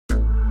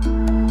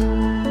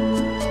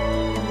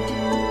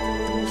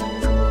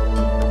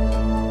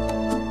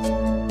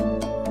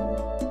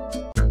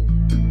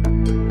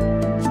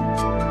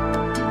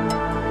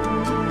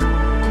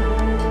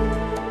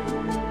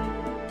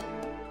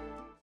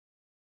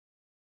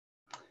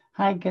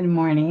Hi, good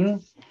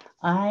morning.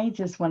 I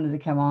just wanted to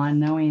come on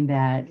knowing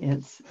that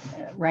it's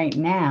right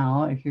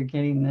now, if you're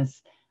getting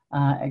this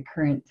at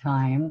current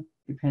time,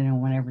 depending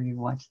on whenever you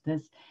watch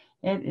this,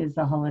 it is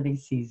the holiday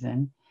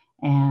season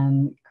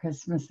and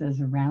Christmas is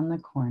around the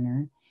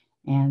corner.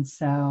 And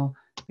so,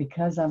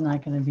 because I'm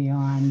not going to be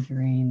on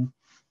during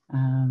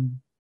um,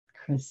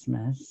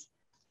 Christmas,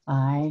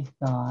 I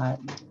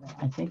thought,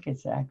 I think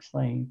it's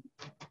actually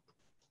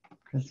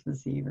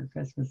Christmas Eve or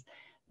Christmas,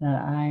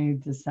 that I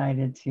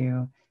decided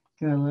to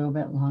go a little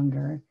bit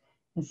longer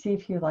and see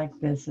if you like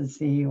this and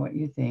see what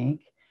you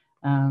think.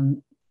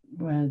 Um,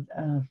 with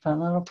a fun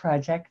little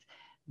project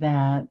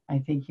that I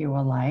think you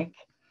will like.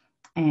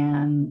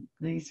 And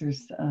these are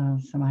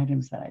some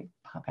items that I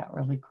pop out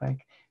really quick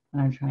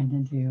when I'm trying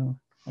to do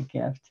a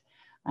gift.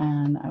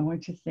 And I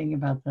want you to think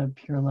about the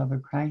pure love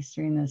of Christ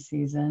during this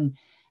season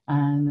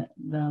and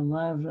the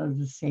love of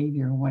the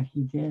Savior. What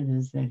he did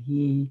is that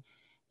he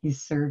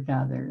served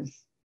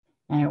others,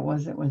 and it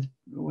wasn't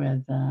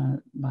with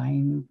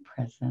buying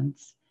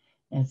presents.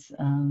 It's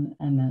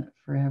and a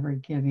forever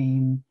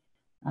giving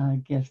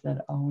gift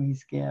that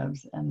always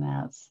gives, and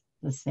that's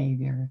the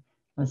Savior,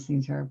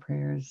 listening to our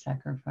prayers,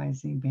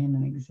 sacrificing, being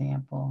an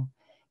example,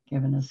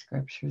 giving us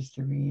scriptures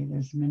to read.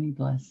 There's many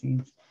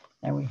blessings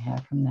that we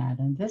have from that.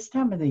 And this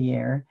time of the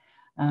year,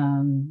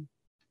 um,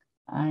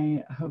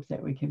 I hope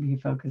that we can be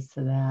focused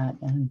to that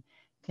and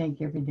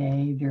think every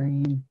day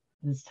during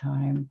this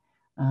time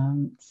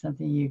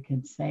something you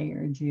could say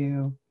or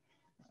do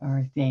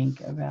or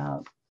think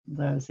about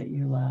those that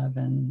you love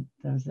and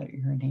those that are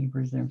your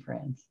neighbors and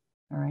friends.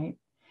 All right.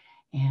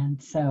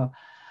 And so,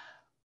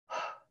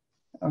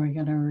 are we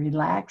going to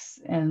relax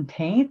and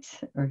paint?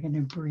 We're going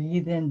to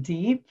breathe in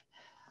deep.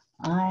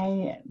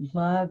 I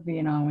love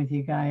being on with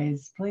you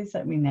guys. Please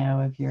let me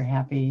know if you're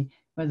happy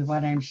with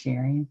what I'm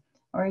sharing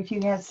or if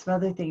you have some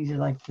other things you'd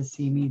like to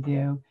see me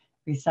do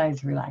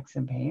besides relax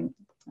and paint.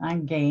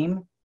 I'm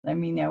game. Let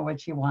me know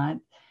what you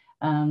want.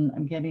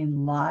 I'm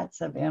getting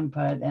lots of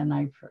input and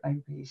I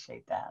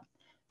appreciate that.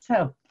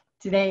 So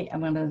today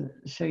I'm going to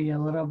show you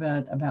a little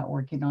bit about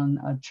working on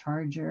a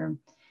charger,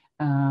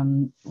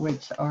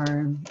 which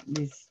are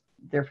these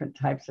different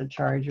types of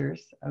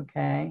chargers,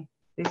 okay?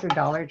 These are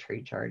Dollar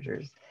Tree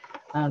chargers.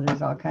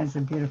 There's all kinds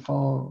of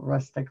beautiful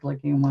rustic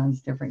looking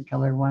ones, different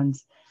color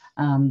ones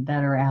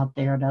that are out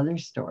there at other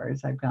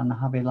stores. I've gone to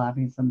Hobby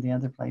Lobby and some of the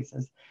other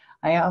places.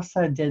 I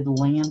also did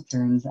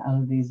lanterns out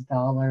of these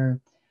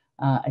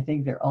I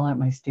think they're all at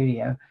my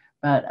studio,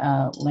 but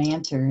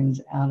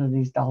lanterns out of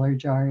these dollar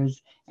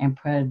jars and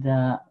put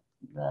the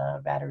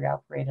battery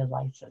operated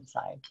lights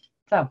inside.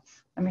 So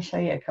let me show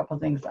you a couple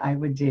things I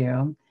would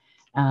do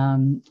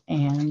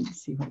and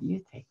see what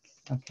you think.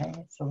 Okay,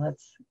 so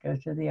let's go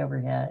to the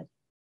overhead.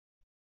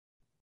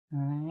 All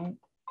right,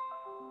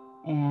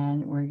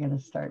 and we're going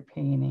to start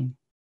painting.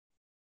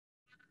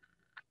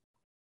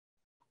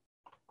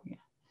 Yeah.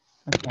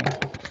 Okay,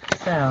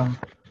 so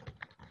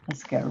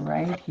let's go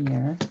right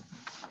here.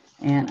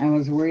 And I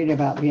was worried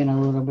about being a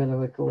little bit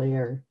of a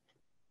glare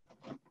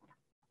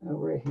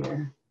over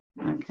here.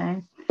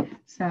 Okay,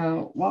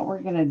 so what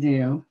we're going to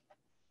do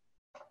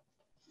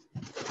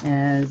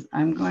is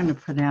I'm going to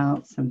put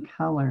out some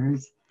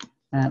colors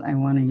that I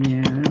want to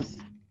use.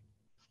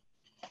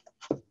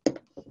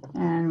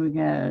 And we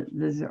got,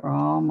 these are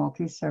all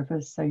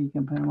multi-surface, so you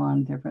can put them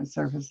on different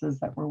surfaces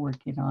that we're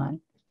working on.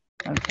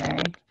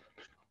 Okay.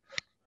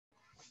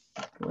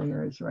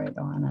 Glare is right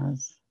on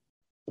us.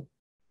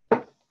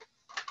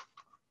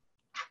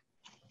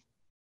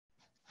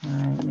 All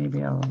right,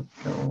 maybe I'll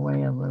go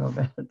away a little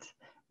bit.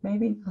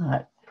 Maybe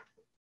not.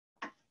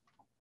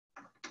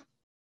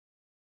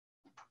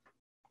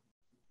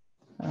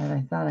 All right,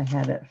 I thought I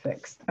had it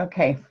fixed.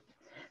 Okay,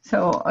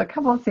 so a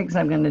couple of things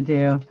I'm going to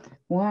do.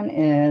 One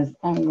is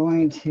I'm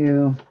going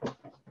to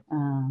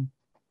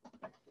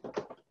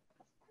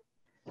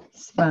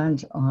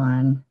sponge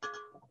on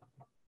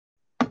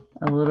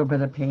a little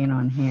bit of paint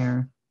on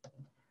here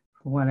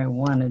for what I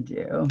want to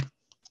do.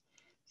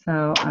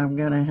 So I'm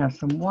going to have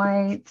some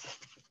white.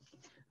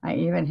 I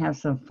even have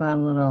some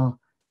fun little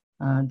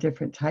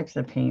different types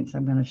of paints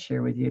I'm going to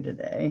share with you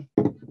today.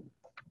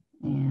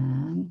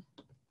 And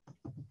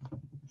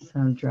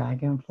some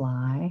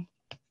dragonfly.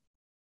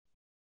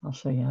 I'll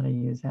show you how to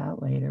use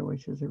that later,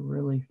 which is a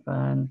really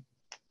fun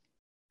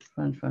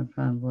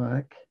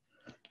look.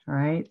 All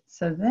right,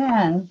 so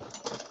then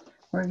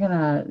we're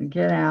gonna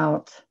get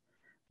out,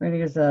 we're gonna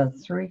use a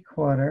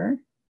 3/4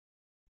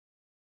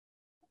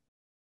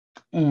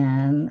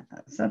 and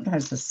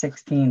sometimes a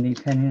 16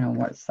 depending on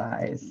what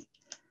size.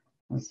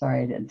 I'm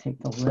sorry I didn't take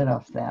the lid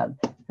off that.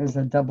 There's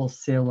a double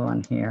seal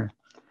on here.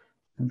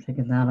 I'm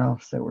taking that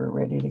off so we're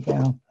ready to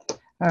go.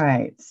 All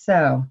right,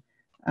 so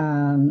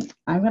I'm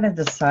going to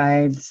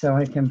decide so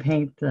I can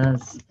paint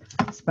this,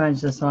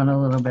 sponge this on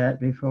a little bit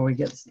before we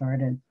get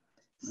started.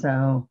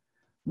 So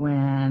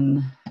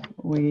when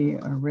we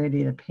are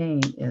ready to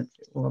paint, it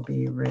will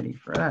be ready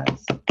for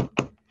us.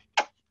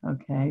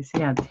 Okay,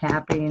 see I'm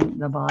tapping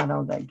the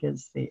bottle, that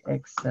gets the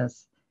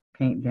excess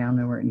paint down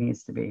to where it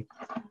needs to be.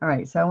 All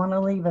right, so I want to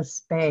leave a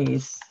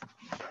space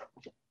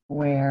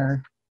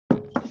where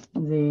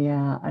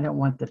I don't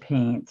want the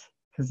paint,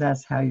 because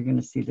that's how you're going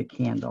to see the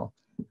candle.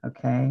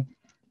 Okay,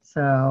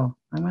 so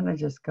I'm going to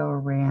just go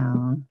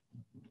around,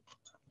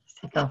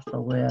 take off the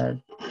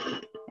lid,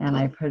 and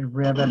I put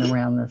ribbon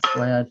around this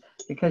lid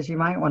because you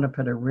might want to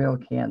put a real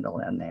candle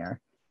in there.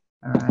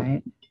 All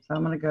right, so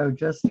I'm going to go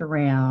just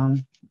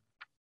around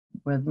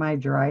with my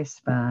dry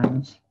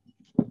sponge.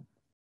 All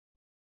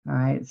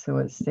right, so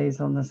it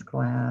stays on this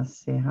glass.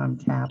 See how I'm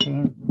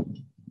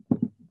tapping?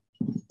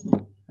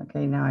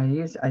 Okay, now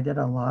I did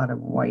a lot of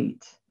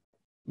white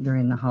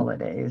during the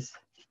holidays,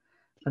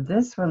 but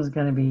this one's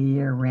going to be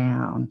year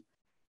round.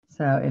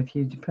 So if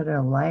you put a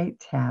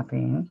light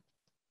tapping,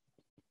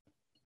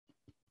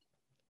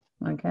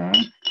 okay,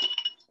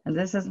 and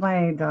this is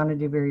my Donna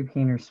Dewberry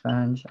painter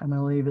sponge. I'm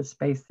going to leave a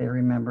space there,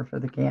 remember, for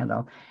the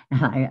candle.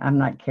 And I'm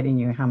not kidding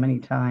you how many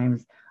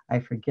times I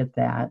forget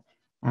that.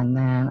 And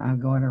then I'm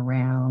going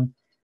around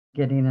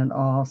getting it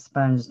all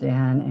sponged in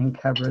and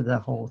cover the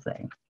whole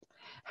thing,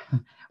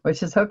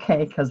 which is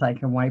okay because I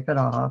can wipe it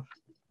off.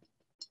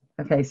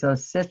 Okay, so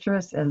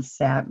citrus and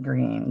sap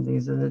green.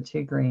 These are the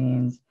two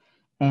greens.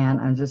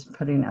 And I'm just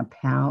putting a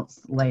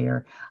pounce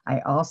layer. I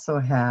also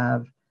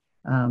have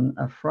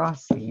a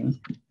frosting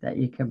that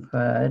you can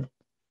put.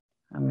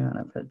 I'm going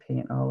to put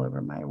paint all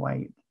over my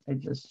white. I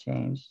just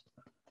changed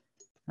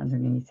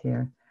underneath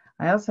here.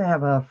 I also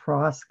have a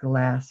frost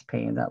glass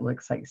paint that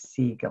looks like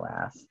sea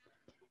glass.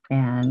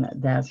 And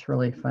that's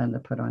really fun to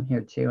put on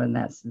here too. And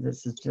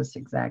this is just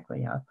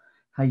exactly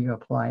how you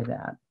apply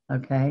that.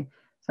 Okay,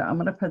 so I'm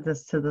going to put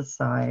this to the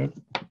side.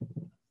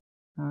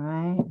 All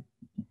right,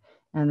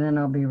 and then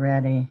I'll be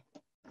ready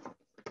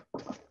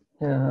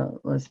to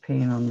let's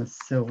paint on the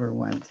silver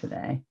one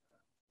today.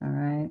 All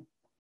right,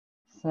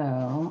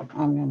 so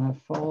I'm going to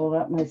fold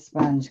up my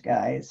sponge,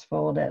 guys.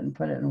 Fold it and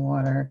put it in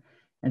water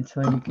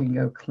until you can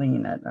go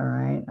clean it. All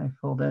right, I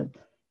fold it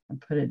and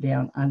put it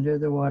down under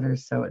the water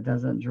so it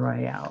doesn't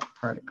dry out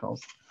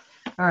particles.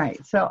 All right,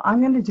 so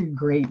I'm going to do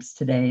grapes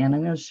today, and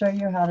I'm going to show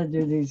you how to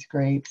do these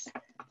grapes.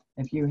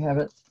 If you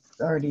haven't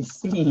already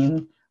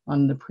seen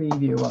on the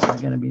preview what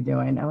we're going to be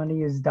doing, I'm going to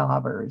use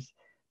daubers.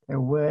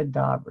 They're wood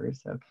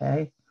daubers,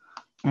 okay?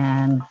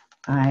 And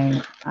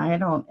I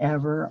don't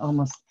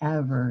almost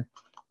ever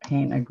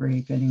paint a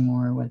grape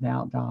anymore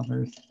without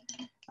daubers.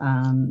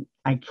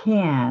 I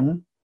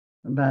can,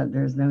 but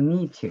there's no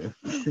need to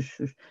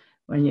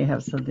when you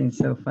have something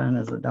so fun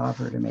as a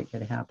dauber to make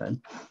it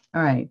happen.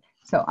 All right,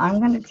 so I'm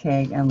going to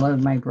take and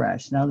load my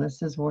brush. Now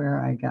this is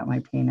where I got my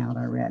paint out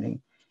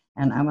already.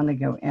 And I'm going to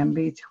go in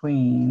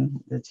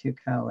between the two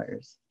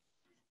colors.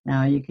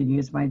 Now you can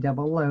use my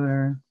double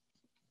loader,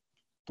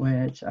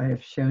 which I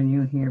have shown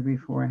you here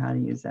before how to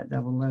use that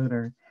double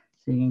loader.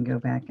 So you can go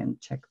back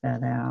and check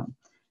that out.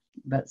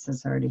 But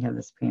since I already have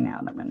this paint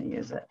out, I'm going to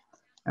use it.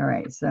 All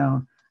right,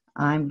 so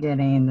I'm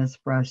getting this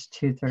brush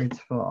 2/3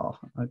 full,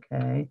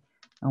 okay?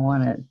 I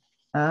want it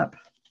up,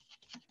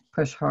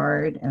 push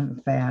hard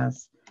and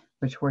fast,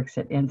 which works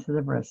it into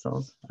the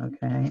bristles,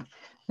 okay?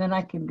 Then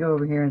I can go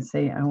over here and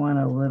say I want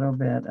a little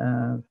bit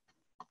of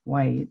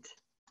white.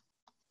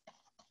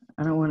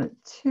 I don't want it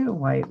too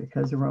white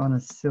because we're on a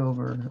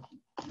silver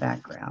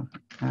background,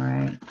 all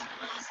right?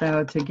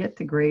 So to get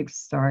the grapes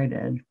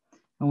started,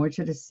 I want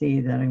you to see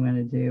that I'm going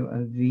to do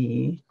a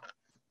V,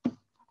 all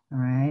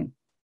right?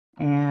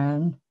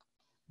 And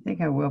I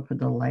think I will put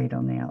the light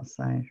on the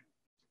outside.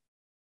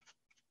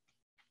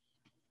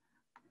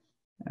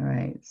 All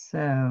right,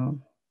 so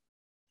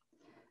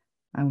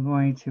I'm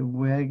going to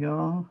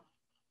wiggle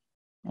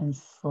and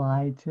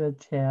slide to a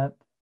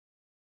tip.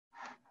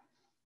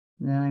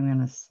 Then I'm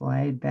going to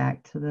slide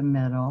back to the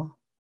middle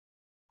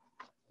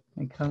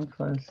and come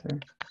closer.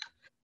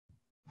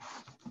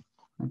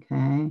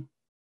 Okay,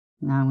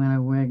 now I'm going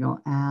to wiggle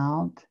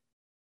out,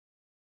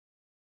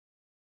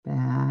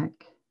 back,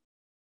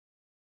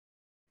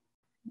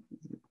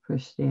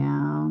 push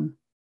down,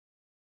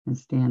 and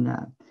stand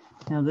up.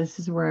 Now this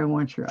is where I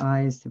want your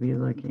eyes to be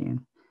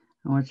looking.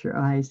 I want your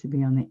eyes to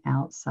be on the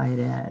outside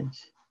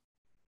edge.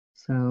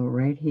 So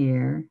right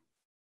here,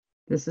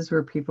 this is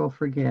where people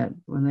forget.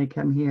 When they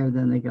come here,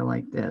 then they go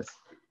like this.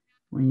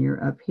 When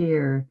you're up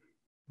here,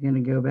 you're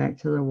going to go back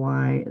to the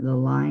Y. The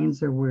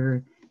lines are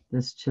where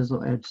this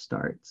chisel edge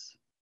starts.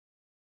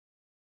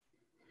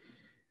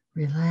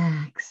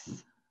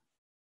 Relax.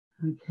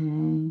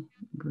 Okay,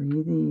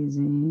 breathe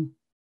easy.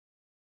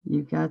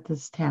 You've got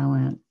this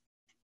talent.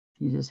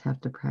 You just have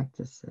to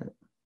practice it.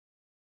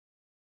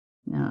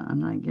 Now,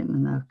 I'm not getting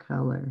enough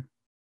color.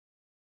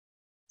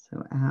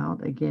 So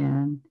out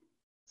again,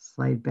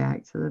 slide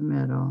back to the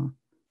middle,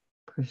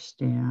 push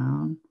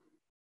down.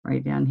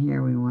 Right down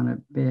here, we want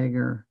a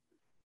bigger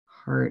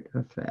heart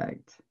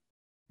effect.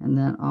 And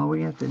then all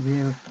we have to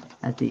do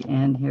at the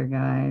end here,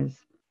 guys,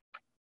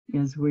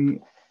 is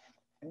we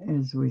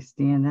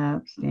stand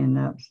up, stand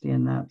up,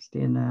 stand up,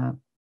 stand up,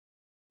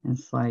 and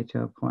slide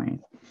to a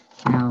point.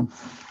 Now,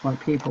 what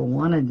people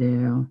want to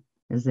do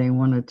is they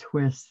want to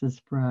twist this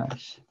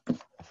brush.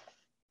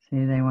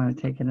 See, they want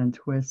to take it and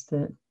twist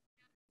it.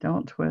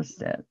 Don't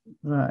twist it.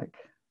 Look.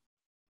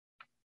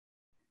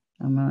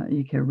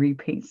 You can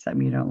repaint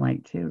something you don't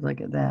like too. Look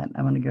at that.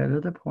 I'm going to go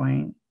to the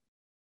point,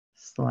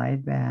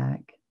 slide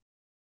back.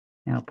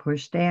 Now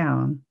push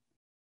down.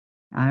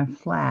 I'm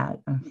flat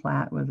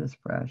with this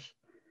brush.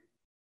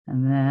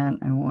 And then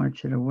I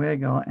want you to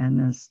wiggle and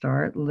then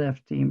start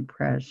lifting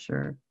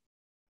pressure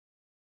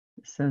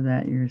so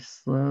that you're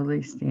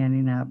slowly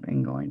standing up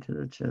and going to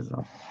the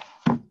chisel.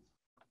 All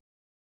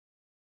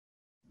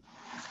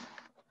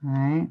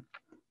right.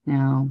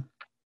 Now,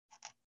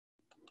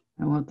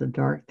 I want the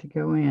dark to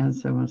go in,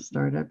 so I'm going to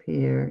start up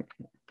here.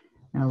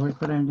 Now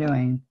look what I'm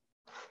doing.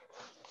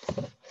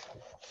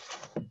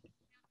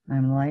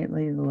 I'm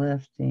lightly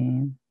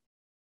lifting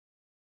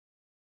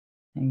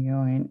and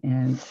going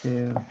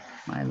into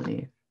my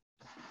leaf.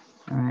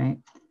 All right.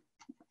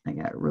 I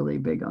got really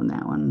big on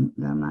that one.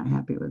 I'm not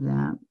happy with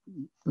that.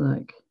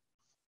 Look.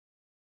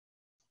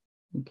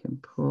 You can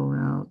pull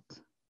out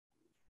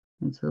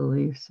into the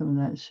leaf some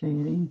of that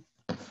shading.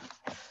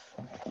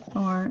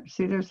 Or,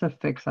 see, there's a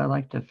fix. I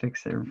like to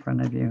fix it in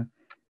front of you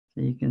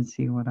so you can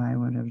see what I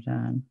would have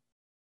done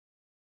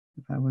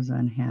if I was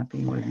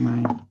unhappy with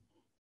my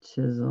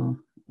chisel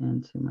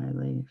into my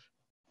leaf.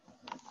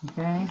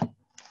 Okay?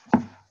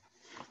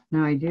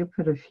 Now, I do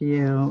put a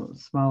few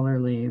smaller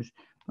leaves,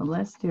 but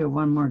let's do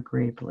one more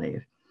grape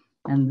leaf.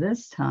 And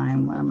this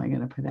time, what am I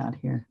going to put out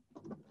here?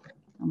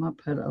 I'm going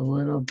to put a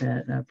little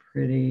bit of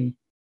pretty,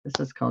 this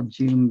is called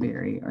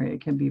Juneberry, or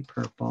it can be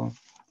purple.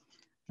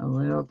 A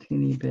little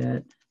teeny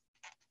bit.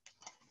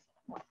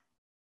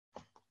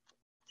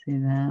 See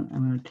that?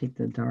 I'm going to take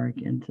the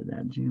dark into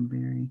that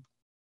Juneberry.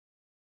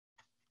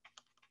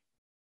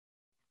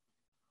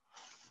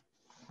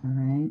 All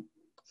right.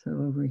 So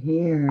over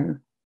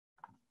here,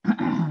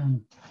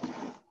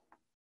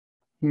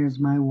 here's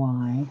my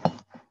Y.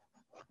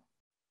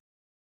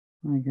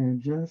 I go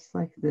just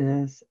like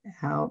this,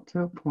 out to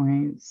a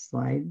point,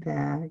 slide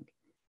back,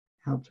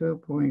 out to a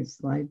point,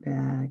 slide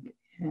back,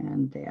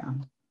 and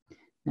down.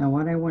 Now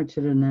what I want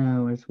you to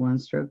know is one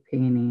stroke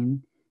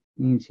painting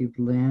means you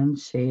blend,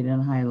 shade,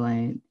 and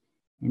highlight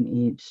in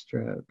each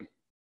stroke.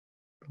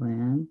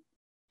 Blend,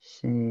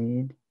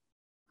 shade,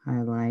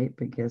 highlight,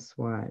 but guess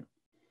what?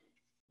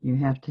 You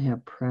have to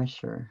have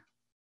pressure.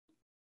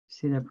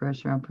 See the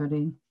pressure I'm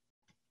putting?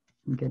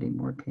 I'm getting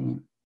more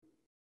paint.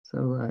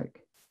 So look.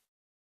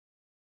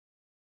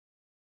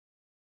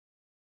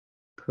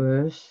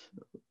 Push,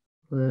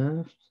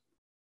 lift,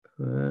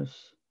 push,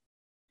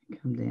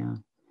 come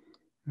down.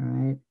 All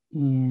right,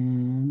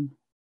 and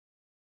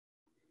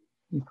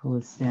you pull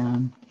this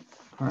down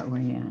partway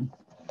in.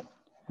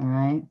 All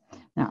right,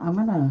 now I'm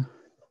gonna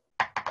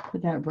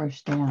put that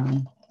brush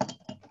down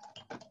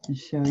and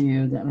show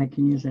you that I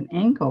can use an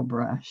angle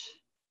brush.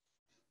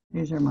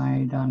 These are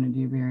my Donna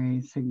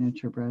Dewberry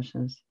signature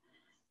brushes.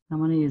 I'm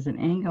gonna use an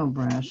angle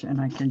brush and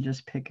I can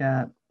just pick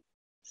up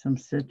some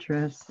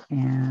citrus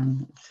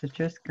and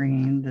citrus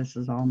green. This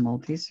is all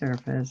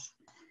multi-surface.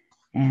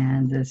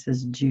 And this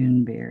is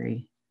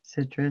Juneberry,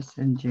 citrus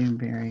and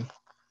Juneberry.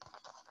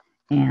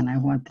 And I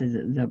want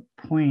the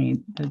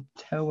point, the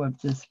toe of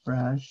this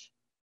brush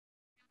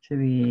to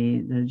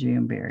be the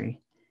Juneberry.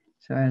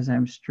 So as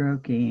I'm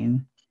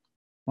stroking,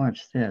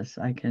 watch this,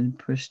 I can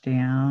push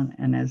down,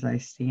 and as I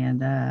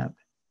stand up,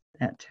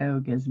 that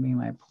toe gives me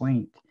my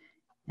point.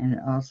 And it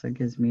also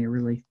gives me a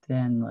really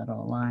thin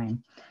little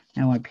line.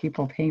 Now when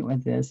people paint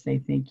with this, they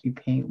think you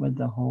paint with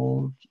the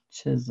whole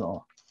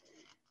chisel.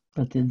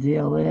 But the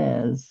deal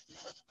is,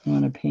 you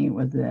want to paint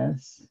with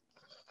this,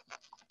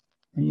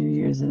 and you're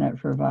using it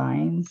for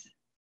vines,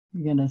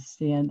 you're going to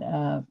stand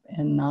up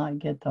and not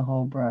get the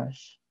whole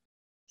brush.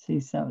 See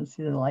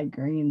the light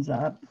greens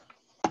up?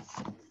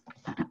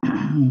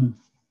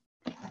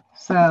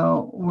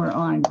 So we're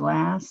on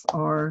glass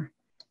or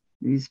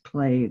these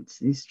plates,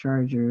 these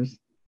chargers.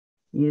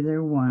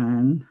 Either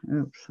one.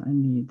 Oops, I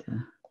need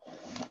to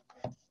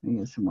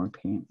get some more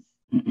paint.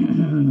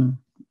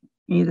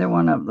 Either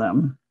one of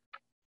them.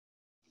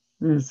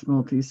 This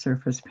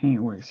multi-surface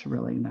paint works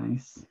really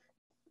nice.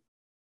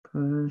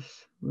 Push,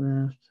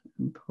 lift,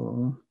 and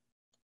pull.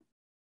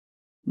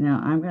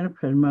 Now I'm going to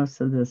put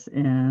most of this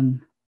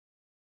in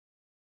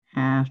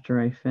after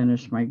I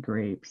finish my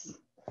grapes.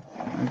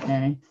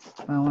 Okay,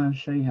 I want to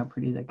show you how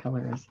pretty that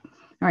color is.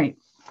 All right,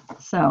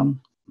 so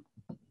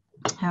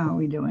how are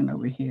we doing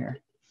over here?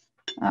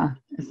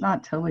 It's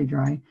not totally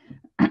dry,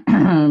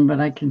 but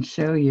I can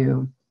show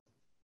you.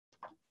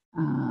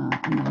 I'm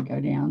going to go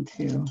down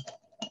to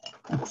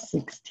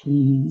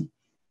 16.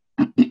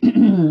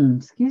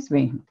 Excuse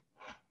me.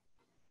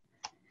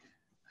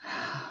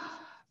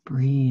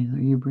 Breathe.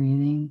 Are you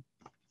breathing?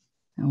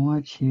 I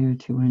want you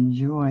to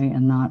enjoy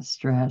and not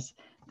stress.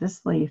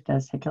 This leaf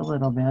does take a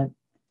little bit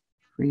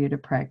for you to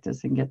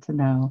practice and get to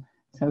know.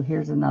 So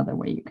here's another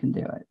way you can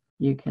do it.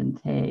 You can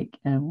take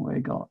and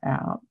wiggle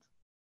out,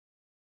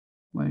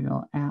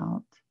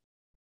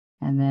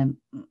 and then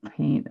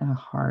paint a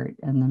heart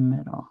in the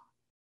middle.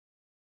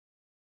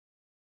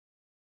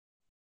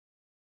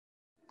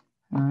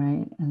 All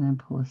right, and then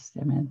pull a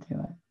stem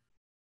into it.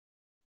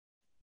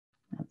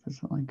 That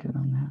doesn't look good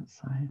on that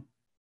side.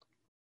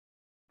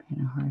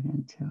 Paint a heart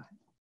into it.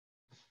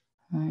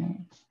 All right,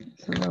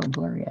 it's a little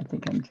blurry. I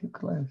think I'm too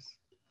close.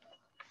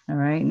 All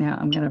right, now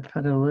I'm going to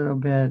put a little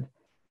bit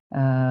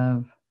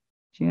of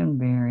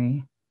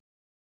Juneberry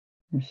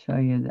and show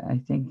you that I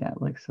think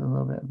that looks a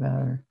little bit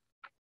better.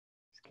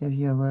 Just give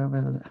you a little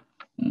bit of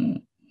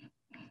the...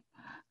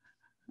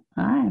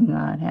 I'm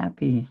not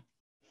happy.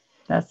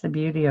 That's the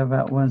beauty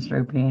about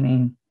one-stroke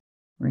painting,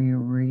 where you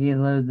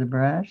reload the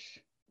brush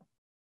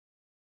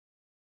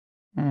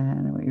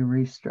and we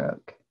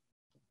restroke.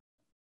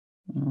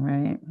 All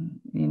right,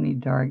 you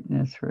need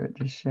darkness for it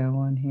to show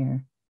on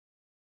here.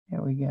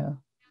 There we go.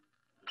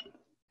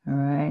 All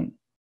right,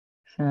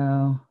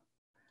 so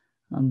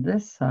on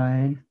this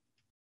side,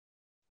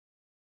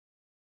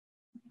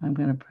 I'm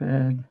going to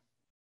put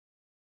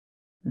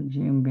the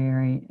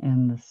Juneberry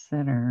in the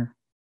center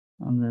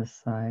on this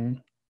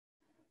side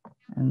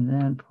and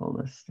then pull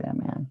the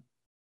stem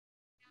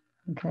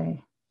in.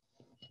 Okay.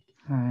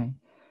 All right.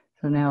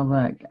 So now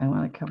look, I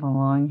want to come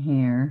along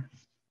here.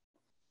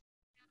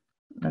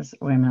 Wait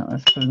a minute,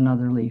 let's put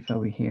another leaf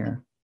over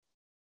here.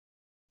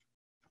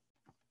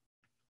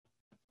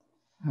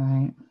 All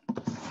right.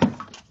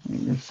 Let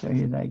me just show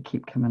you that I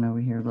keep coming over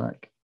here.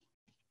 Look.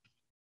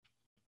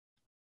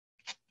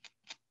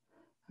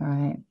 All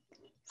right.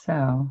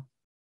 So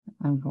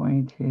I'm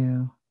going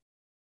to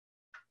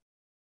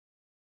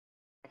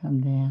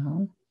come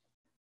down,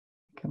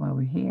 come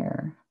over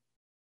here,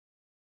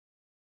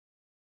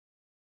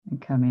 and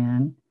come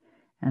in.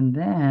 And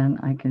then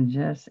I can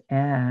just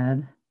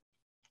add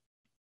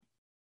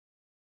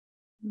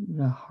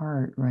the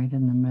heart right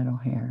in the middle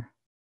here.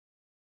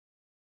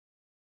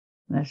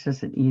 That's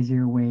just an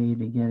easier way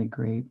to get a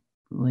grape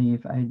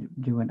leaf. I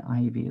do an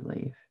ivy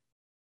leaf.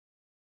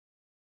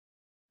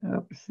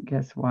 Oops,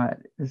 guess what?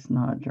 It's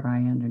not dry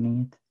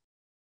underneath.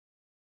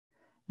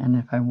 And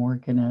if I'm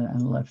working it,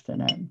 I'm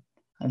lifting it.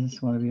 I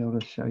just want to be able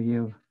to show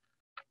you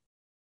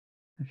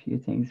a few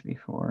things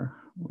before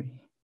we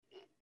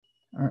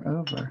are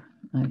over,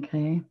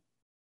 okay?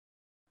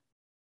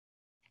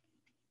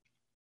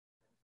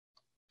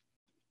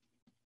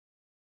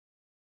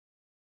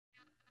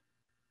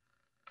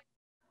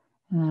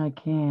 And then I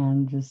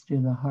can just do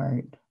the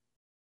heart.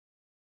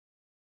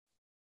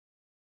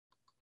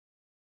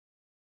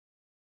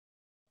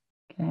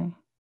 Okay.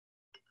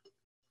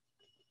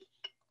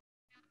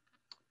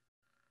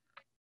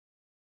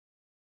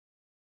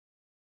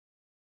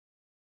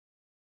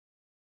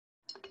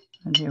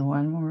 I'll do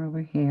one more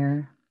over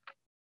here.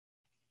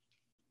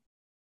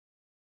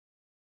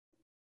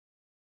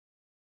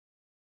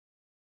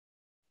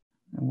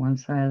 On one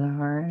side of the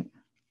heart.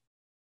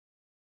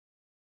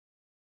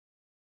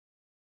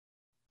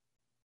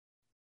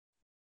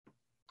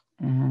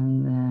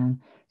 And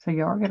then, so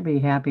you're going to be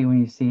happy when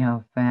you see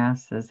how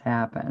fast this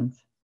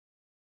happens.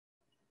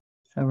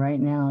 So right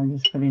now I'm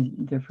just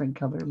putting different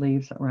colored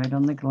leaves right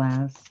on the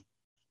glass.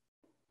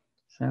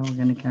 So we're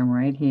going to come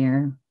right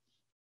here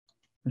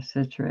with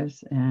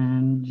citrus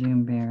and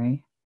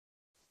Juneberry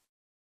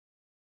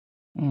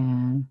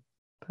and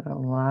put a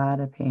lot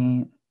of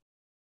paint.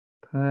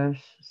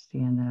 Push,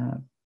 stand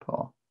up,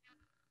 pull.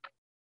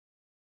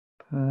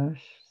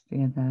 Push,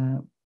 stand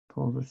up,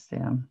 pull the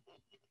stem.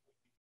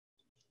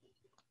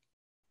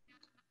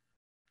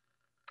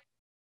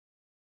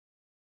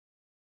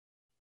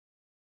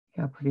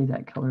 How pretty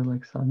that color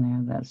looks on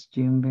there. That's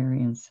Juneberry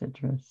and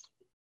citrus.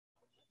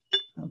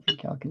 I don't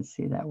think y'all can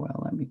see that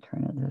well. Let me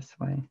turn it this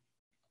way.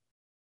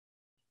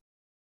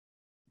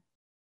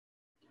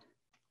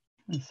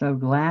 And so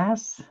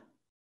glass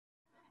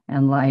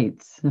and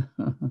lights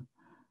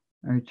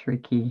are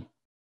tricky.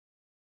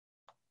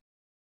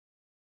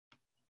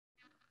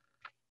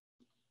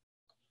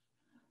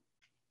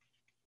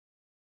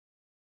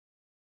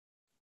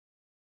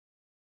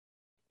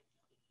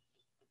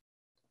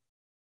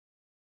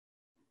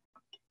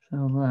 So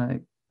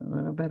look, a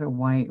little bit of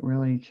white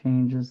really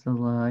changes the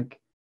look.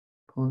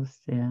 Pull the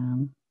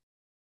stem.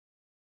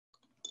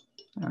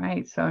 All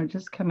right, so I'm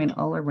just coming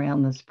all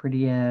around this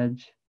pretty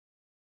edge.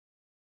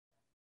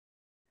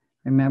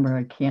 Remember,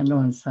 a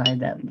candle inside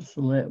that's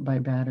lit by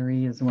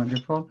battery is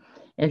wonderful.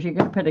 If you're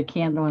going to put a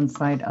candle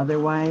inside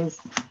otherwise,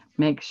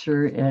 make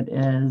sure it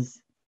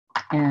is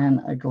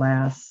in a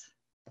glass.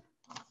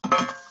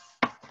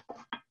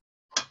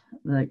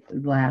 The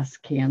glass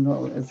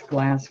candle is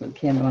glass with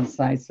candle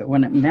inside, so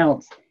when it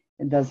melts,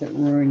 it doesn't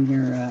ruin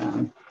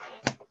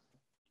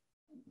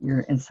your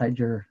inside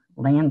your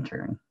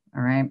lantern.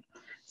 All right.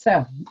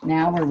 So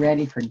now we're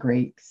ready for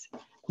grapes.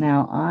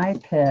 Now I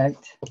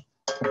picked.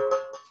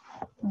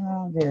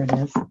 Oh, there it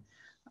is.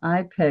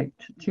 I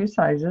picked two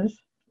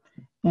sizes,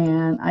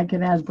 and I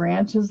can add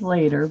branches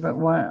later, but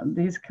what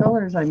these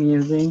colors I'm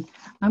using,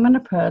 I'm going to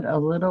put a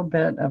little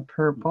bit of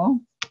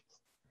purple,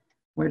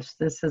 which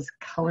this is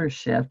Color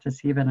Shift.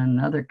 It's even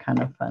another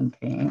kind of fun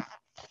paint.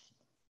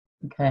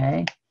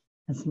 Okay,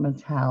 it's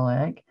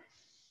metallic,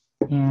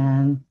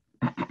 and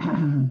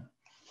I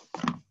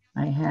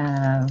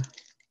have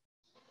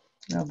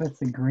little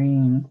bits of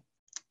green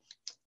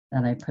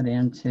that I put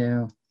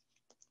into,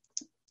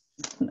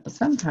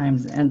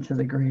 sometimes into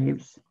the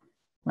grapes,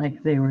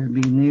 like they would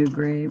be new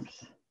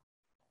grapes.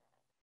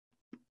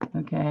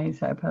 Okay,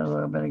 so I put a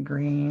little bit of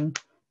green,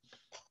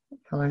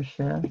 color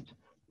shift.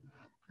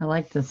 I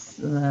like this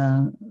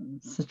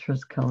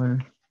citrus color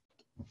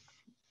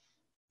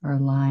or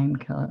lime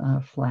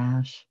color,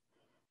 flash.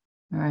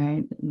 All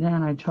right,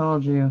 then I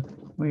told you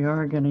we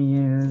are going to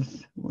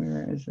use,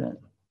 where is it?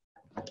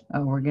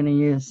 Oh, we're going to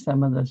use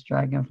some of this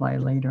dragonfly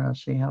later. I'll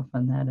show you how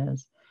fun that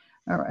is.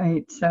 All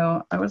right,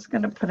 so I was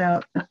going to put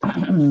out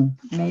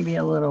maybe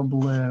a little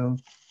blue.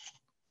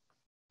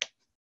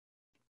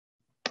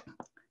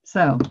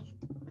 So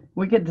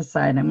we could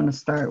decide. I'm going to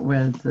start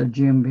with the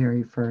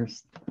Juneberry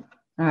first.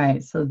 All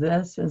right, so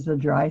this is a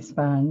dry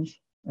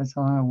sponge. It's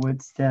on a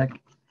wood stick.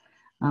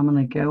 I'm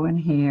going to go in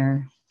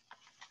here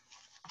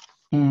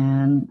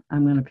and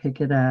I'm going to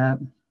pick it up,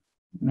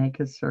 make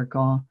a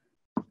circle,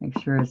 make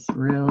sure it's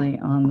really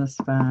on the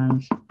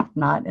sponge,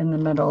 not in the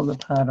middle of the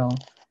puddle,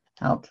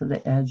 out to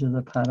the edge of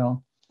the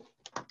puddle.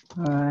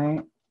 All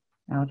right,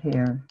 out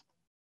here.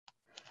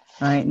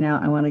 All right, now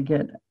I'm going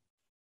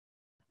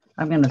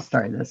to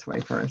start this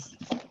way first.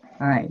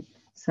 All right,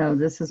 so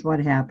this is what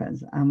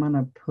happens. I'm going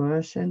to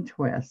push and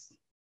twist,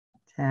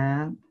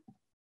 tap.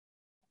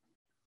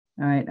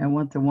 All right, I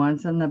want the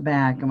ones in the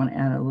back. I'm going to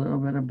add a little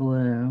bit of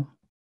blue.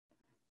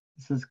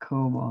 This is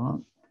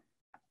cobalt.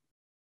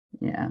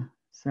 Yeah,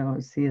 so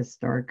see it's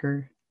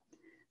darker.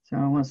 So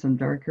I want some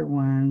darker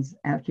ones.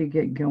 After you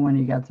get going,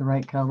 you got the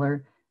right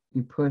color,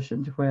 you push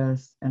and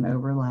twist and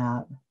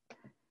overlap.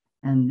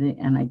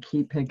 And I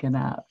keep picking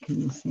up.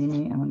 Can you see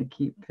me? I'm going to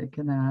keep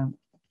picking up.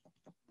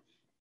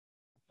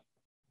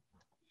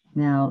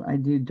 Now I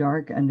do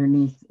dark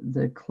underneath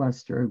the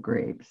cluster of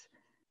grapes.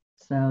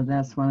 So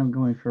that's what I'm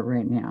going for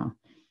right now.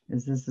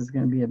 Is this is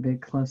going to be a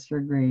big cluster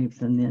of grapes,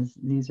 and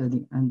these are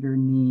the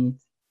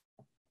underneath.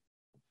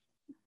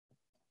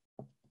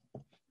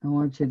 I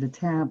want you to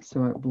tap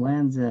so it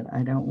blends it.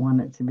 I don't want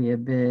it to be a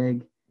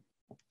big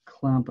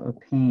clump of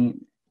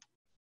paint.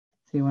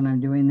 See when I'm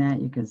doing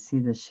that, you can see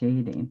the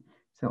shading.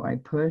 So I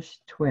push,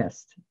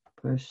 twist,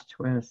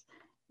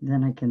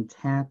 then I can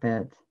tap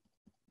it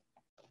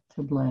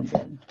to blend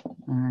it. All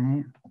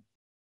right.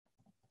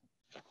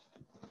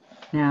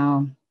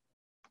 Now,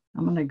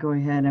 I'm going to go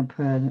ahead and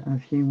put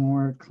a few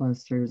more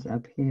clusters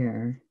up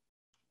here.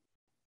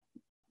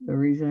 The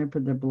reason I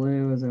put the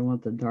blue is I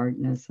want the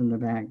darkness in the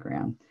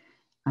background.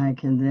 I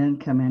can then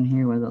come in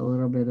here with a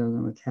little bit of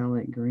the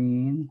metallic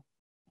green.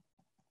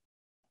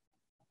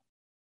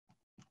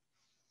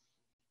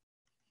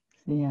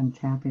 See, I'm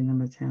tapping the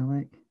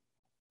metallic.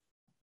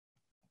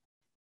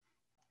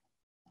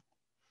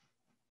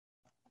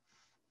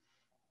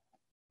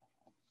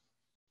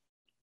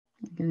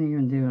 I can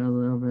even do a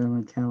little bit of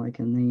metallic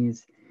in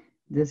these.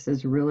 This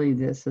is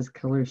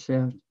color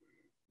shift.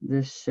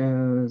 This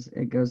shows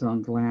it goes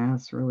on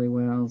glass really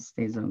well,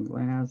 stays on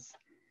glass.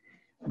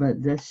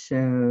 But this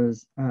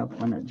shows up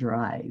when it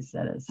dries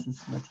that it's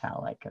just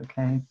metallic,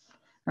 okay?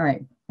 All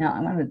right, now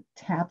I'm going to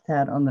tap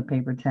that on the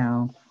paper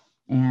towel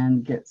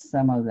and get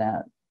some of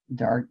that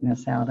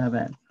darkness out of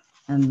it.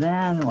 And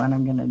then what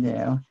I'm going to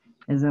do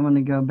is I'm going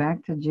to go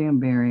back to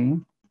Juneberry,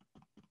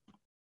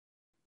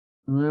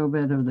 a little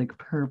bit of the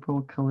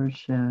purple color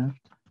shift.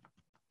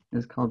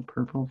 It's called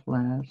Purple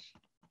Flash.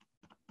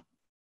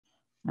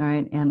 All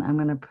right, and I'm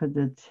going to put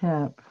the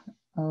tip,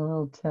 a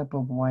little tip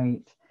of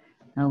white.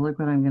 Now look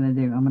what I'm going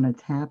to do. I'm going to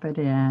tap it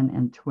in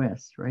and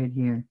twist right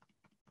here.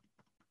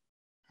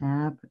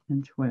 Tap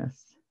and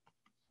twist.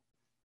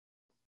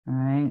 All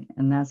right,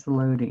 and that's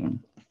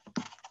loading.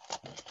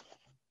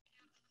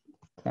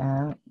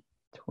 Tap,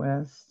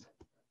 twist.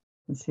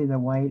 You see the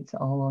whites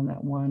all on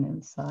that one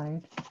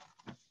inside.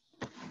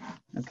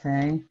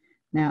 Okay,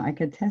 now I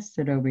could test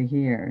it over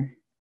here.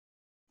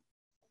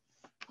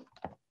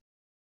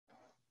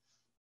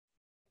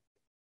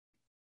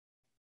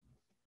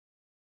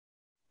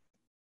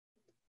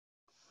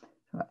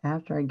 So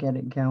after I get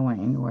it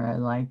going where I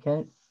like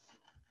it,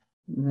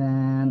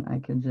 then I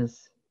can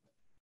just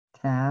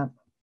tap.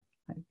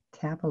 I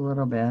tap a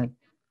little bit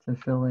to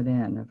fill it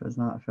in if it's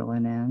not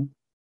filling in.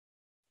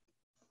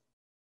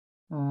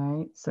 All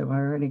right, so I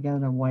already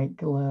got a white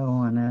glow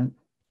on it.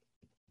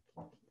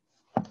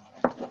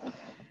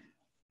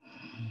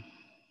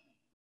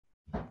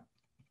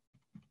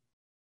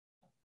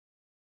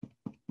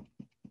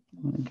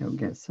 I'm gonna go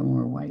get some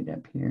more white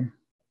up here.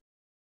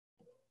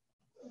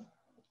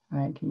 All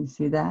right, can you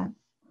see that?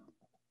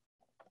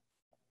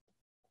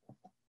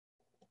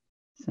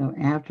 So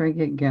after I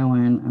get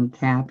going, I'm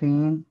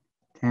tapping,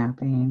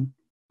 tapping,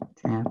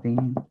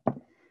 tapping.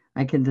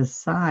 I can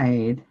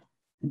decide,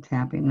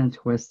 tapping and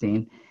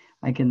twisting,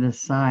 I can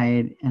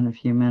decide in a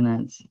few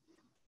minutes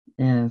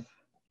if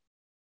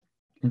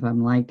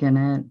I'm liking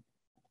it,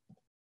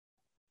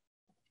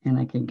 and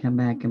I can come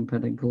back and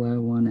put a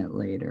glow on it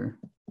later.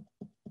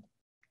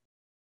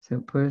 So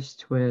push,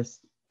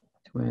 twist,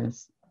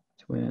 twist,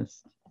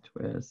 twist,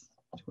 twist,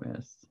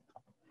 twist.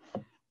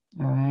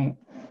 All right,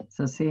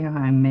 so see how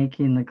I'm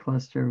making the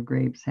cluster of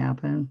grapes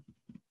happen?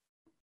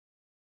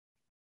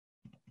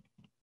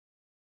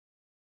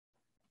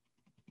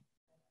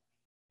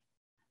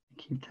 I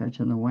keep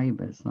touching the white,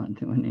 but it's not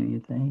doing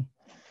anything.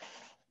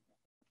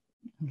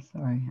 I'm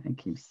sorry, I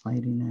keep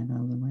sliding that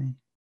out of the way.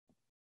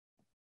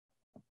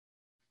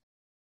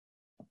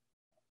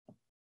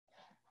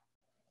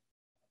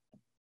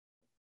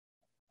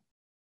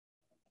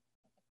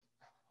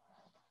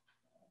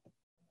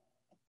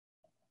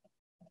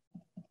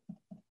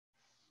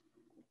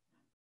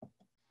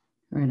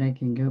 All right, I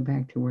can go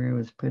back to where I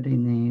was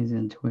putting these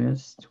and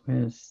twist,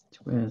 twist,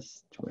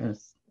 twist,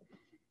 twist.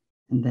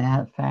 And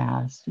that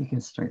fast, you can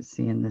start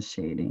seeing the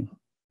shading.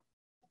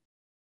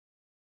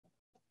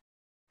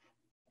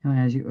 Now,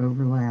 as you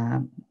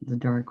overlap, the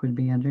dark would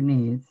be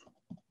underneath.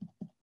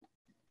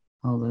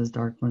 All those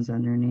dark ones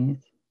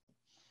underneath.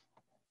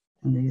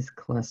 And these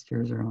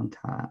clusters are on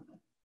top.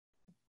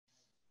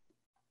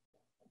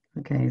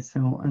 Okay,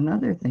 so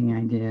another thing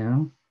I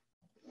do,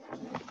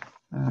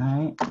 all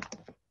right,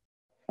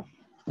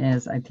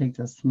 is I take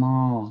the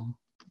small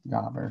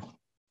dauber.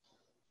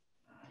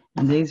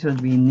 And these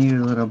would be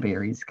new little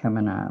berries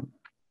coming up.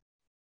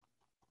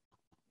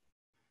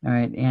 All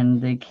right,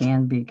 and they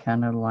can be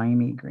kind of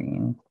limey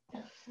green.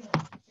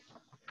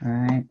 All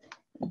right,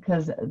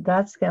 because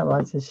that's got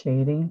lots of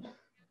shading,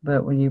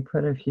 but when you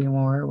put a few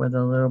more with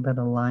a little bit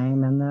of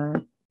lime in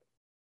there,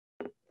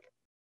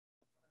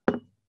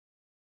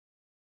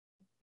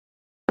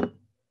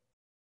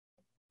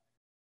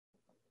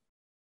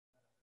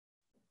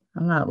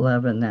 I'm not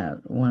loving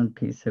that one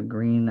piece of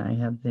green I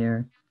have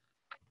there.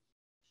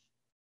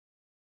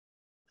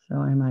 So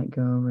I might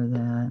go over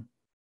that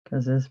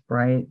because this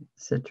bright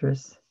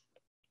citrus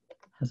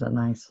has a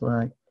nice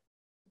look.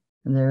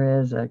 And there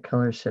is a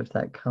color shift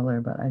that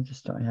color, but I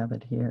just don't have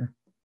it here.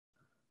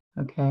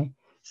 Okay,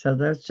 so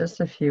there's just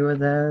a few of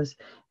those.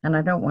 And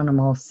I don't want them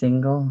all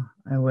single.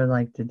 I would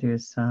like to do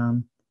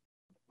some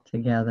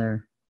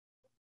together.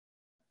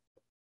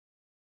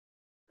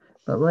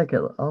 But look,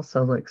 it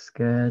also looks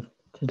good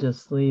to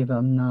just leave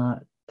them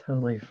not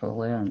totally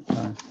full in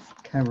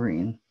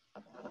covering.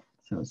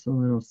 So it's a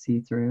little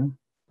see-through.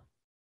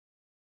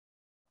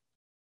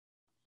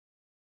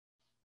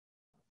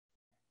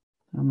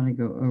 I'm going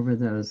to go over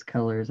those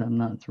colors I'm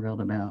not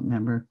thrilled about.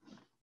 Remember,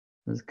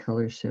 those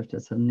color shift,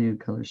 it's a new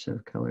color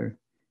shift color.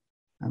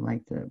 I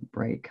like the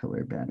bright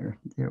color better.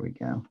 There we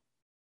go.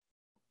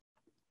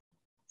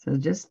 So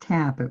just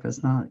tap if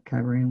it's not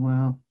covering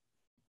well.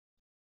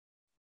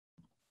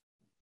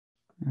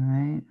 All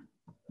right.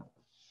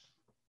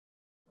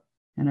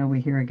 And over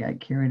here I got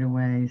carried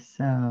away,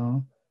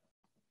 so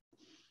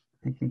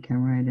I can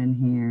come right in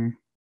here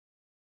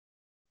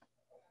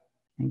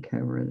and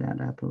cover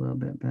that up a little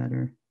bit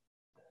better.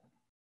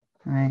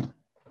 All right.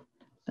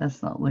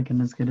 That's not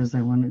looking as good as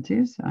I wanted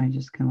to, so I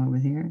just come over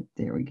here.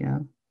 There we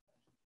go.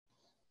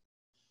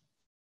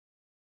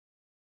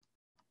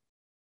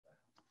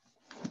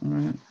 All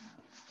right.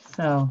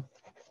 So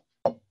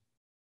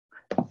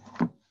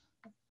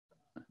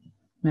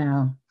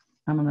now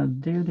I'm going to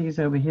do these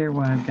over here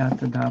where I've got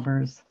the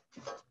daubers.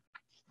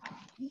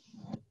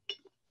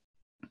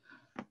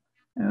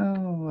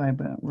 Oh, I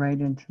went right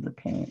into the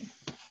paint.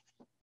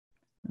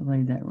 I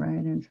laid that right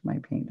into my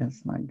paint.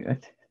 That's not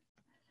good.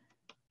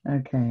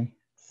 Okay,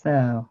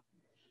 so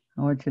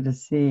I want you to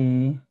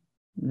see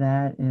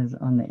that is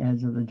on the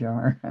edge of the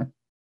jar.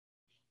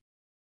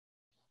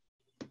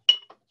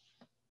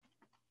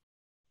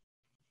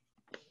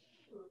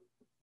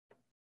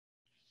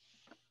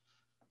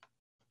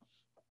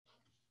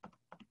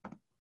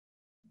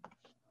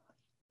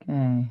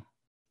 Okay.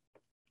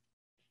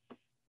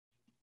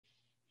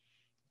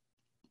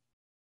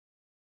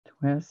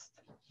 Twist.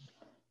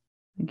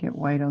 Get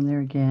white on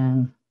there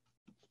again.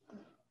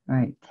 All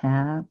right,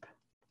 tap,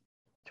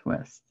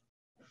 twist.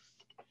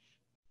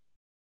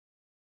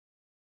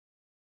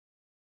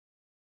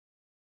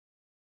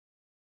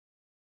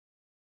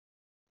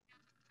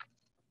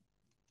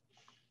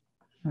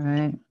 All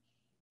right.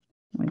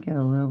 We get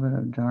a little bit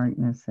of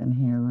darkness in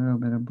here, a little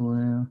bit of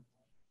blue.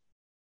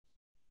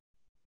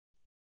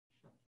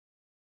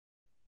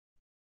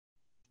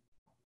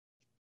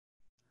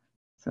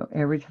 So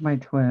every time I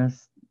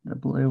twist, the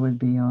blue would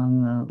be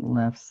on the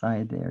left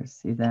side there.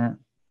 See that?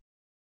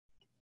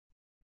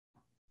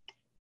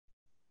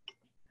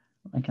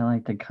 Like I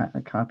like to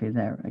copy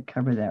that,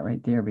 cover that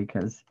right there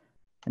because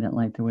I didn't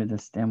like the way the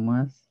stem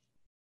was.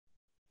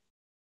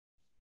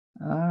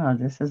 Ah,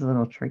 this is a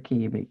little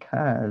tricky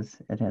because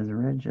it has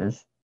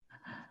ridges.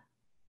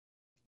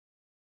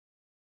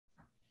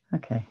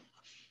 Okay.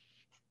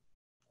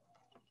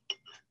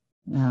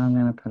 Now I'm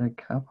going to put a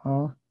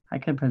couple. I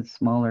could put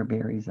smaller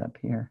berries up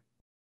here.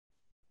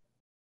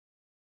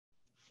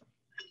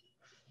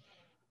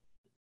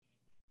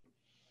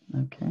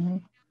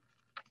 Okay.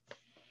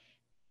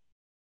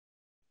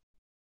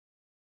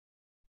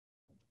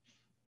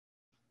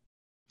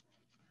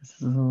 This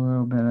is a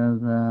little bit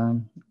of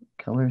the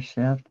color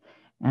shift,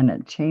 and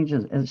it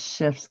changes, it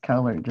shifts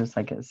color just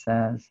like it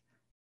says.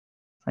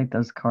 It's like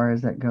those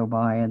cars that go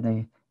by and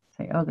they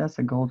say, oh, that's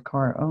a gold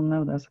car. Oh,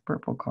 no, that's a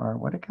purple car.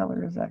 What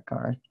color is that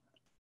car?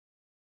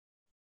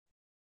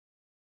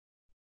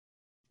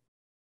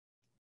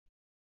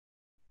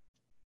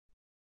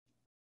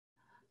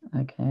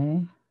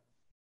 Okay.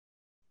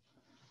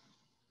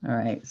 All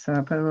right, so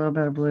I put a little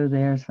bit of blue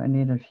there, so I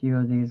need a few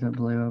of these of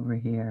blue over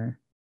here.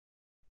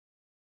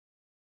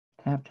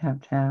 Tap, tap,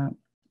 tap,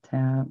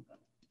 tap.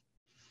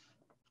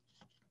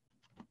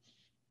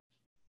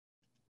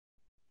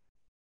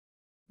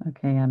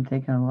 Okay, I'm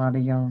taking a lot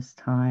of y'all's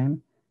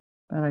time,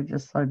 but I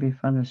just thought it'd be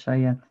fun to show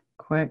you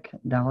quick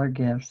dollar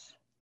gifts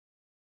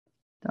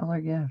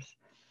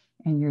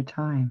and your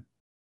time.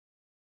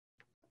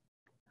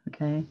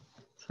 Okay,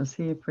 so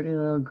see pretty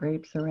little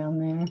grapes around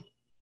there.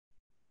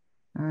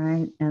 All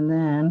right, and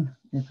then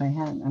if I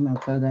hadn't, I'm gonna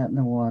throw that in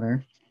the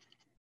water.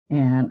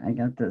 And I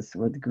got this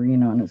with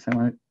green on it, so I'm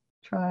gonna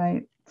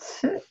try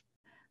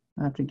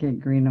not to get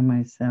green on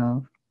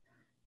myself.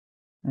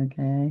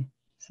 Okay,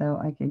 so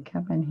I could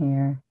come in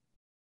here.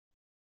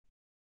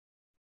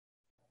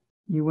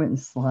 You wouldn't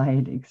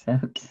slide,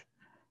 except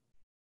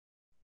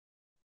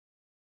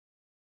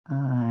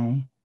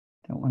I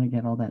don't want to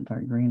get all that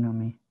dark green on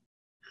me.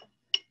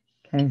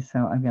 Okay,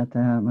 so I've got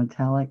the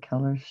metallic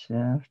color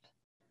shift.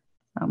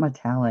 Not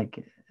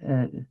metallic,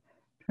 it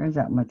turns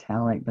out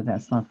metallic, but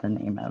that's not the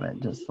name of it,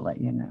 just to let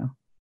you know.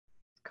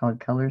 It's called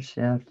color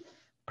shift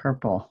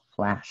purple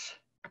flash.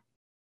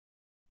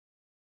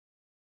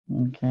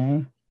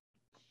 Okay.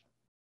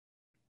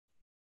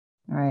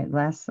 All right,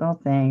 last little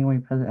thing, we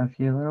put a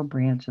few little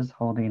branches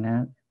holding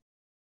it.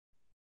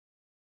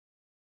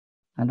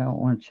 I don't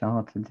want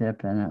y'all to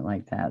dip in it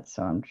like that,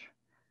 so I'm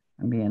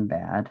being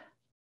bad.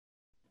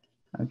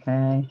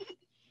 Okay,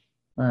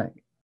 look,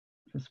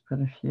 just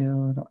put a few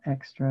little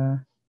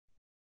extra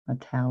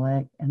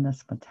metallic, and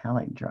this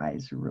metallic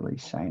dries really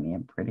shiny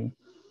and pretty.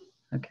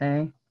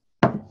 Okay,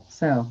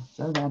 so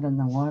throw that in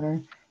the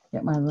water.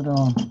 Get my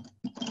little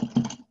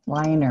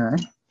liner.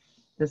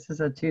 This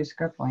is a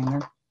 2-script liner.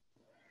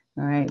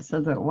 All right,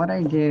 so what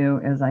I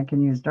do is I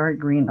can use dark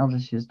green. I'll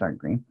just use dark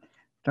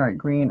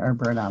green or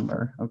burnt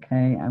umber.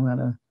 Okay, I'm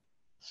gonna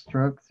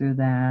stroke through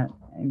that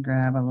and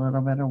grab a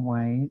little bit of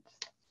white.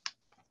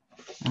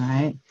 All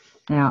right,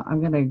 now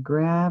I'm gonna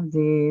grab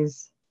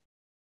these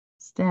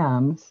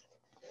stems.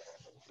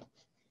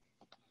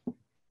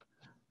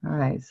 All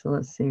right, so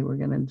let's see, we're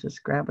gonna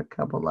just grab a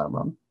couple of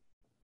them.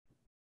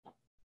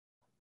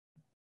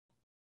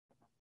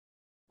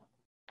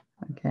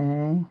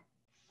 Okay,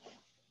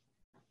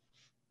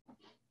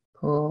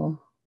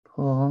 pull,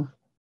 pull.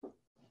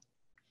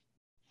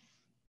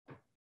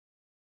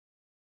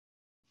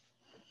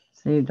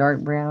 See,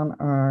 dark brown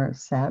or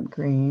sap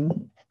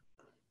green.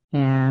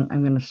 And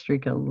I'm going to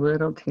streak a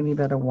little teeny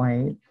bit of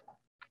white.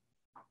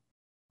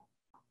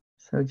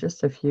 So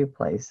just a few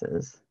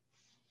places.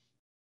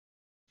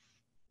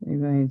 You're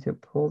going to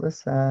pull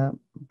this up,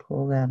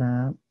 pull that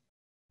up,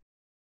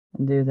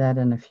 and do that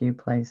in a few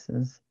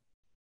places.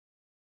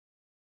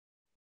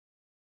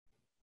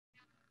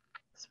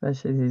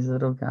 Especially these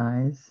little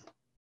guys.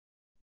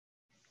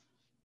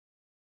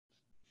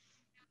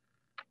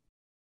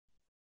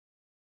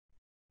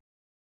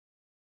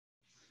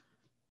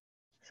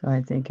 So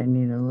I think I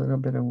need a little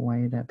bit of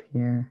white up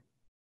here.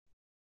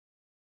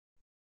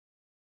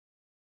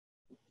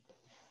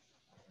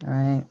 All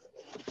right.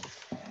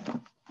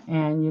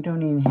 And you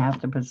don't even have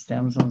to put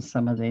stems on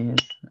some of these.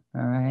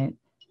 All right.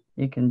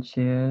 You can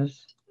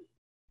choose.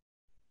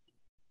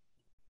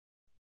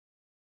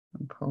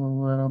 Pull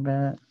a little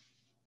bit.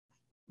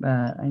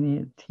 But I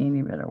need a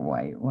teeny bit of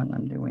white when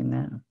I'm doing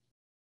that.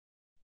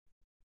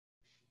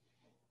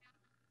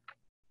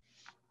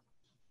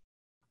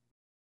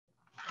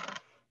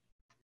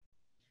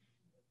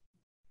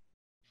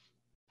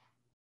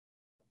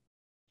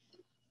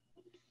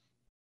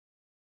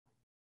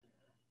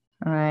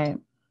 All right.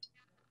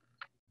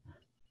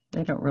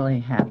 They don't really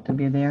have to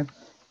be there.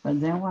 But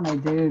then what I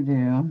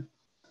do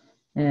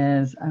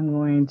is I'm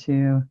going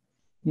to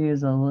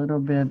use a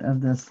little bit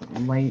of this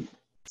light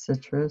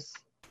citrus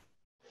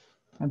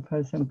and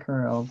put some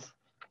curls.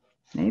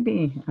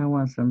 Maybe I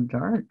want some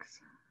darks.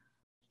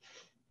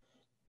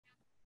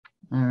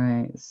 All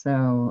right,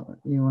 so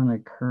you want to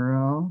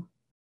curl.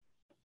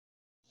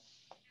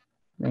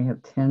 They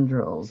have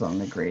tendrils on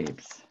the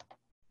grapes.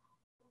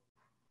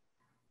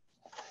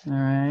 All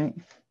right,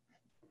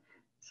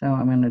 so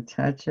I'm going to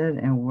touch it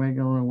and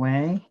wiggle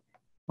away,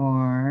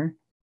 or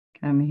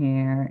come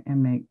here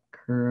and make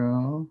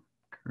curl,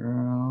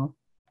 curl.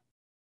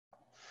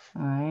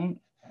 All right,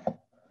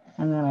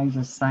 and then I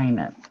just sign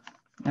it.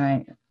 All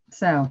right,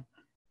 so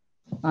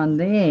on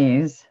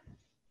these,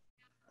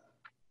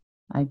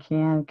 I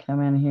can come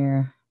in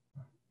here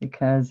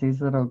because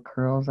these little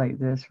curls like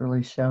this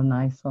really show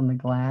nice on the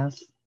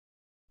glass.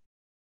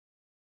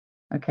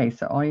 Okay,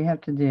 so all you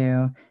have to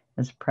do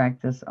is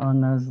practice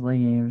on those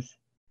leaves,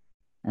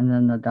 and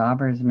then the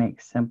daubers make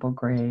simple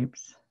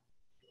grapes.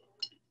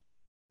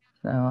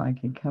 So I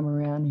can come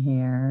around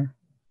here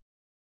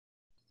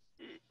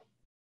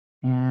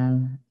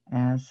and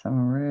add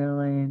some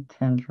really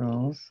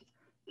tendrils.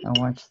 Now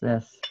watch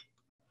this.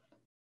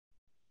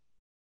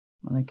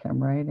 I'm going to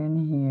come right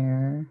in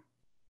here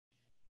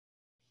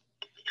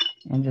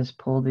and just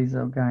pull these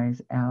little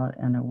guys out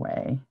and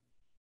away.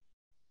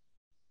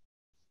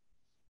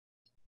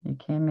 You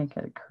can make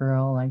it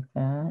curl like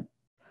that,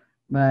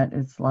 but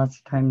it's lots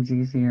of times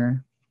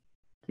easier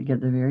to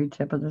get the very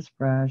tip of this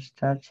brush,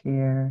 touch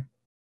here,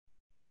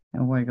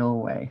 and wiggle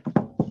away.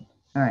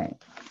 All right,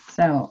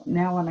 so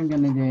now what I'm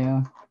going to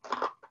do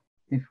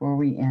before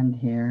we end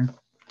here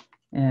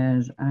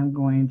is I'm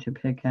going to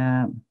pick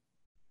up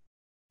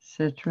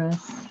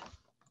Citrus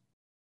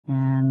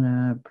and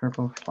the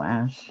Purple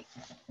Flash,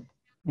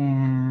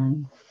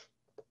 and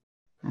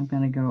I'm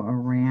going to go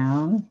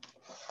around.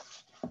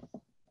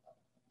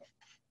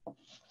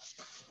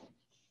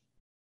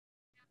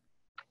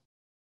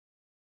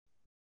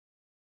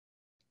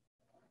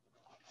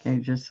 Okay,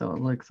 just so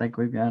it looks like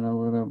we've got a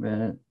little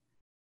bit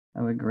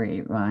of a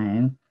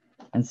grapevine.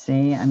 And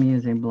see, I'm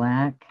using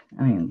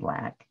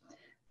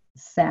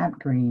sap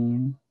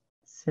green,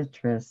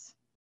 citrus,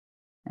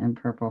 and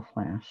purple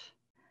flash.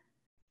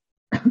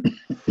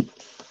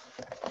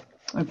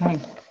 Okay,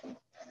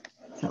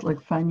 does that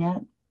look fun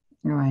yet?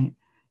 All right,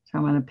 so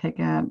I'm going to pick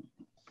up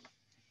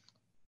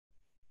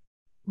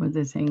with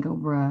this angle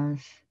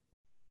brush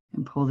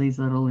and pull these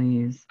little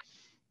leaves.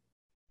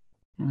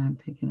 And I'm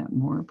picking up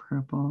more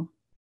purple.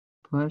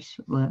 Push,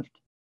 lift,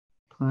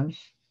 push,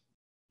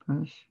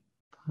 push,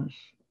 push.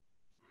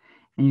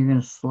 And you're going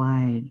to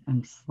slide.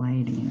 I'm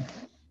sliding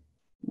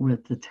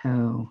with the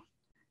toe.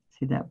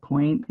 See, that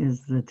point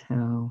is the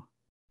toe.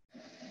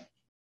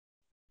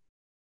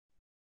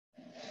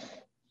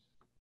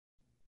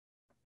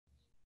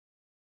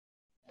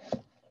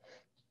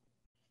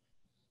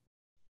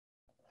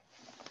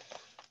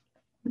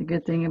 The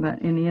good thing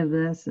about any of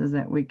this is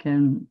that we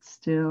can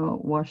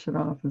still wash it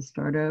off and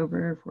start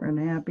over if we're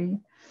unhappy.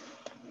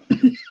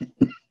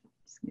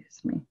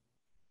 Excuse me.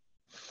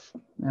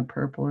 The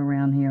purple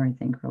around here, I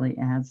think, really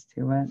adds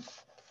to it.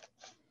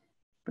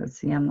 But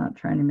see, I'm not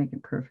trying to make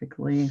it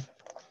perfectly.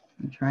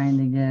 I'm trying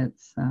to get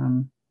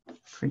some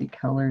pretty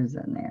colors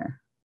in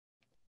there.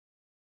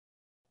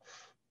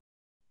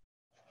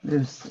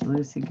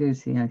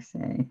 Loosey-goosey, I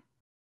say.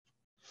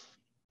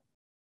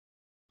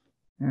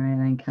 All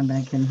right, I can come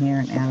back in here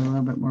and add a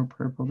little bit more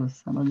purple to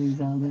some of these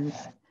others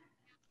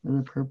where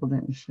the purple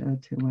didn't show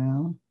too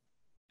well.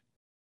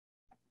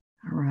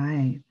 All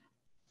right.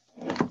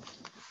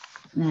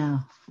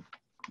 Now,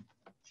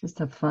 just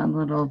a fun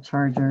little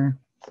charger,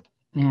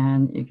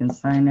 and you can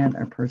sign it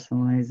or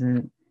personalize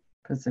it.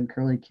 Put some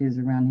curly cues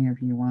around here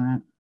if you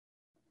want.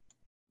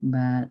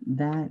 But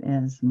that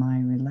is my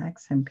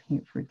relax and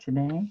paint for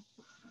today.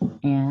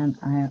 And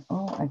I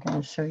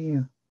gotta show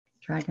you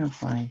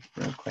dragonfly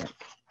real quick.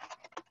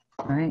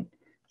 All right,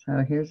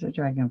 so here's the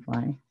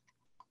dragonfly.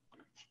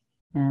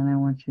 And I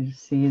want you to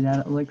see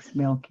that it looks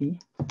milky.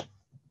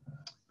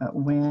 But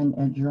when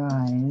it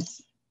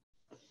dries,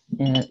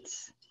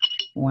 it's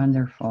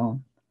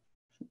wonderful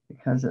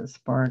because it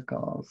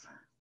sparkles.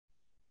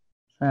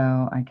 So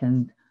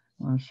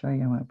I'll show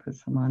you. I'm going to put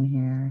some on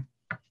here.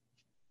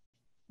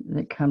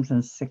 It comes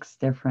in 6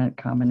 different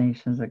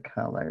combinations of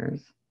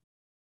colors.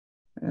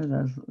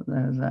 Those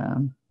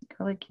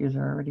curly cues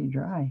are already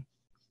dry.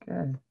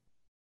 Good.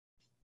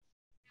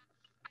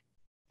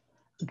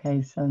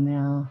 Okay, so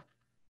now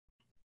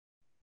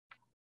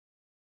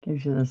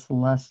gives you this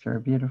luster,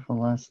 beautiful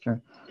luster.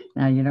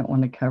 Now you don't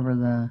want to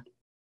cover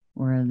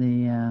where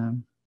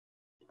the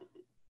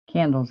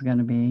candle's going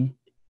to be,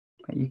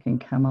 but you can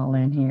come all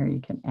in here. You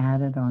can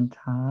add it on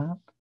top.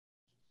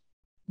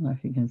 I don't know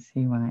if you can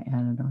see when I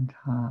add it on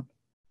top.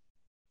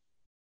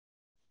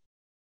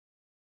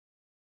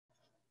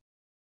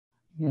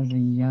 It is a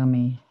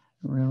yummy,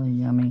 really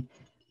yummy.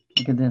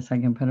 Look at this, I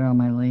can put it on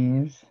my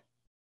leaves.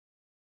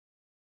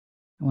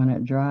 When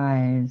it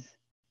dries,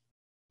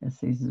 it's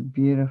these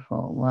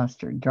beautiful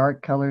luster.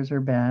 Dark colors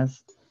are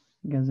best.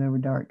 It goes over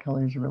dark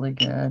colors really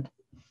good.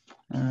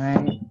 All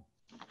right.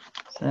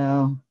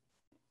 So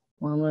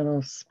one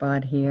little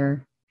spot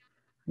here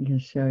I can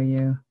show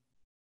you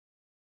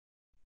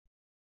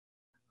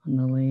on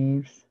the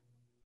leaves.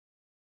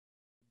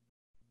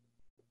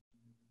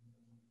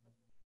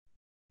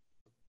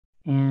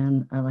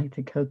 And I like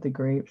to coat the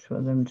grapes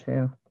with them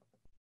too.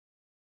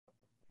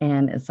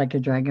 And it's like a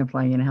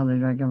dragonfly. You know how the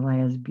dragonfly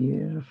is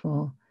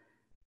beautiful.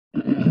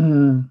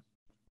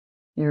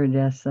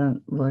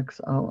 Iridescent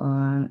looks all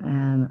on,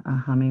 and a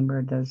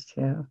hummingbird does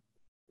too.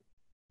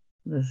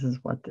 This is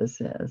what this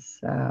is.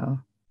 So,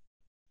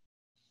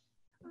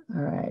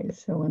 all right.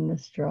 So when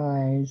this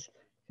dries,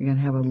 you're going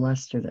to have a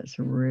luster that's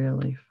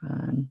really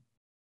fun.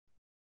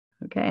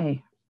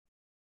 Okay.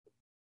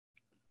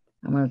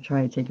 I'm going to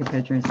try to take a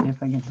picture and see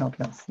if I can help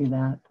y'all see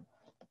that.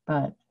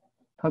 But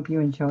hope you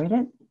enjoyed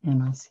it,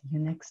 and I'll see you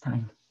next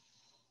time.